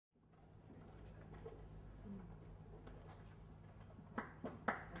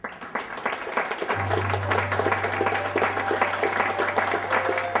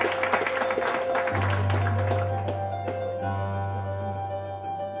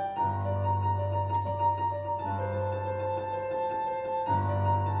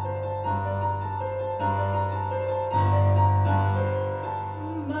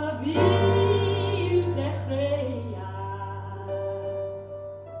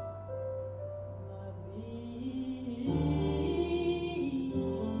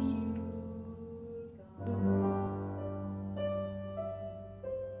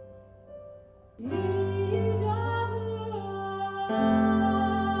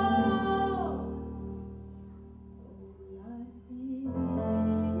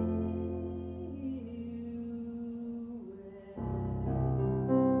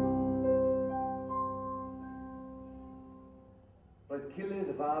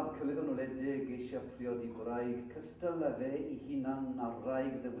fab cylyddon wledig eisiau priodi gwraig, cystal a fe I hunan a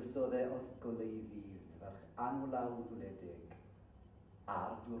wraig ddewisodd e oedd goleiddydd, ferch anwlawd wledig.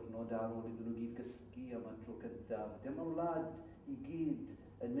 A'r diwrnod ar ôl iddyn nhw gyd gysgu am y tro cyntaf, dim ond wlad I gyd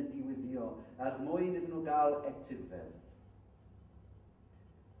yn mynd I wyddio, mwyn iddyn nhw gael etifedd.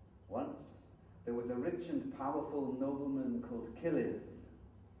 Once, there was a rich and powerful nobleman called Kilydd,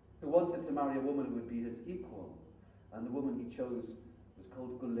 who wanted to marry a woman who would be his equal, and the woman he chose was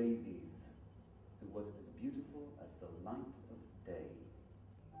called Goleiddydd, who was as beautiful as the light of day.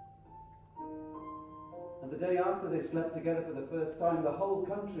 And the day after they slept together for the first time, the whole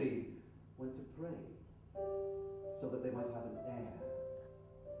country went to pray, so that they might have an heir,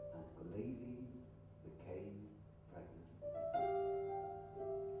 and Goleiddydd became pregnant.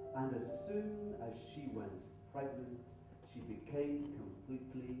 And as soon as she went pregnant, she became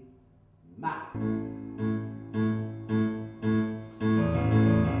completely mad.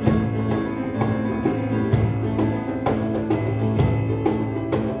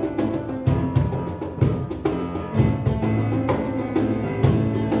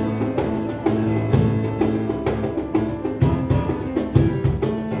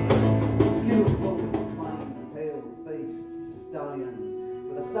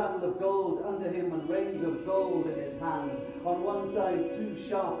 On one side, 2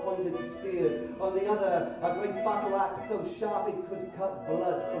 sharp-pointed spears. On the other, a great battle-axe so sharp it could cut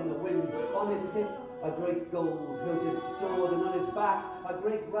blood from the wind. On his hip, a great gold-hilted sword, and on his back, a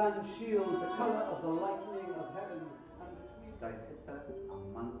great round shield, the colour of the lightning of heaven. Daeth hither a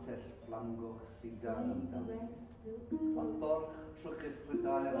mantell fflamgoch sydd dan amdano. A thorch trwchus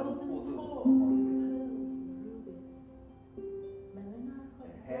chwydair am wddw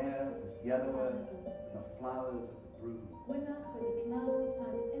Her hair was yellower than the flowers of the broom.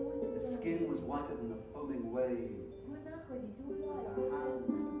 The skin was whiter than the foaming wave. Her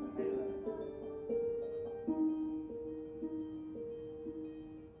hands paler.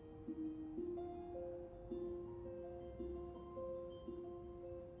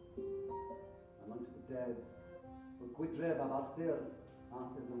 Amongst the dead were Gwydref ab Arthur,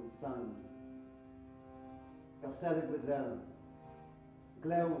 Arthur's own son. Garselig with them,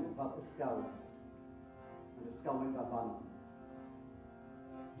 Glewf ab Ysgawd, and Ysgawyn ab Ban.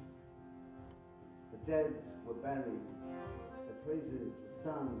 The dead were buried, their praises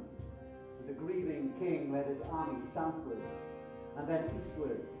sung, and the grieving king led his army southwards, and then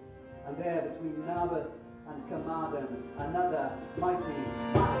eastwards, and there between Narberth and Carmarthen, another mighty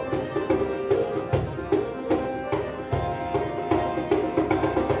battle.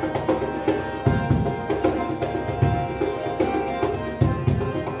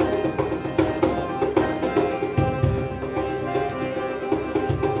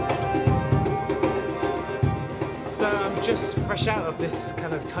 So I'm just fresh out of this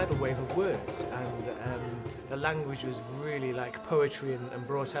kind of tidal wave of words, and the language was really like poetry and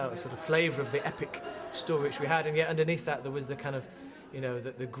brought out a sort of flavour of the epic story which we had, and yet underneath that there was the kind of, you know,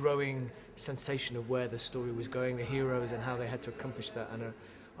 the growing sensation of where the story was going, the heroes and how they had to accomplish that, and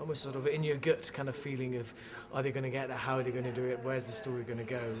almost sort of in your gut kind of feeling of, are they going to get that, how are they going to do it, where's the story going to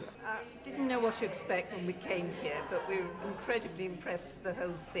go? I didn't know what to expect when we came here, but we were incredibly impressed with the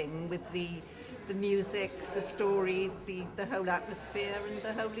whole thing, with the music, the story, the whole atmosphere and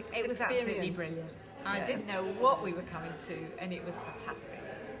the whole experience. It was absolutely brilliant. I didn't know what we were coming to, and it was fantastic.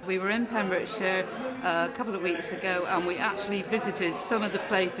 We were in Pembrokeshire a couple of weeks ago, and we actually visited some of the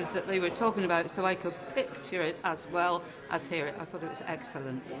places that they were talking about, so I could picture it as well as hear it. I thought it was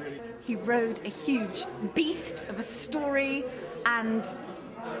excellent. He rode a huge beast of a story, and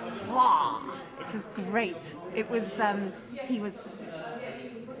wow, it was great. It was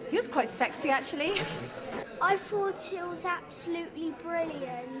he was quite sexy, actually. I thought it was absolutely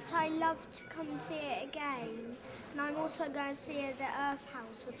brilliant. I love to come and see it again. And I'm also going to see it at the Earth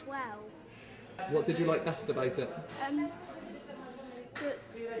House as well. What did you like best about it?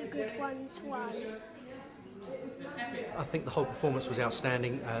 The good ones won. I think the whole performance was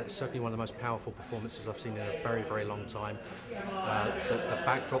outstanding. Certainly one of the most powerful performances I've seen in a very, very long time. The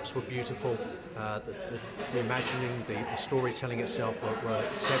backdrops were beautiful. The imagining, the storytelling itself were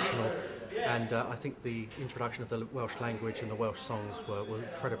exceptional. And I think the introduction of the Welsh language and the Welsh songs were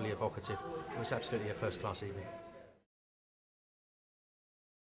incredibly evocative. It was absolutely a first-class evening.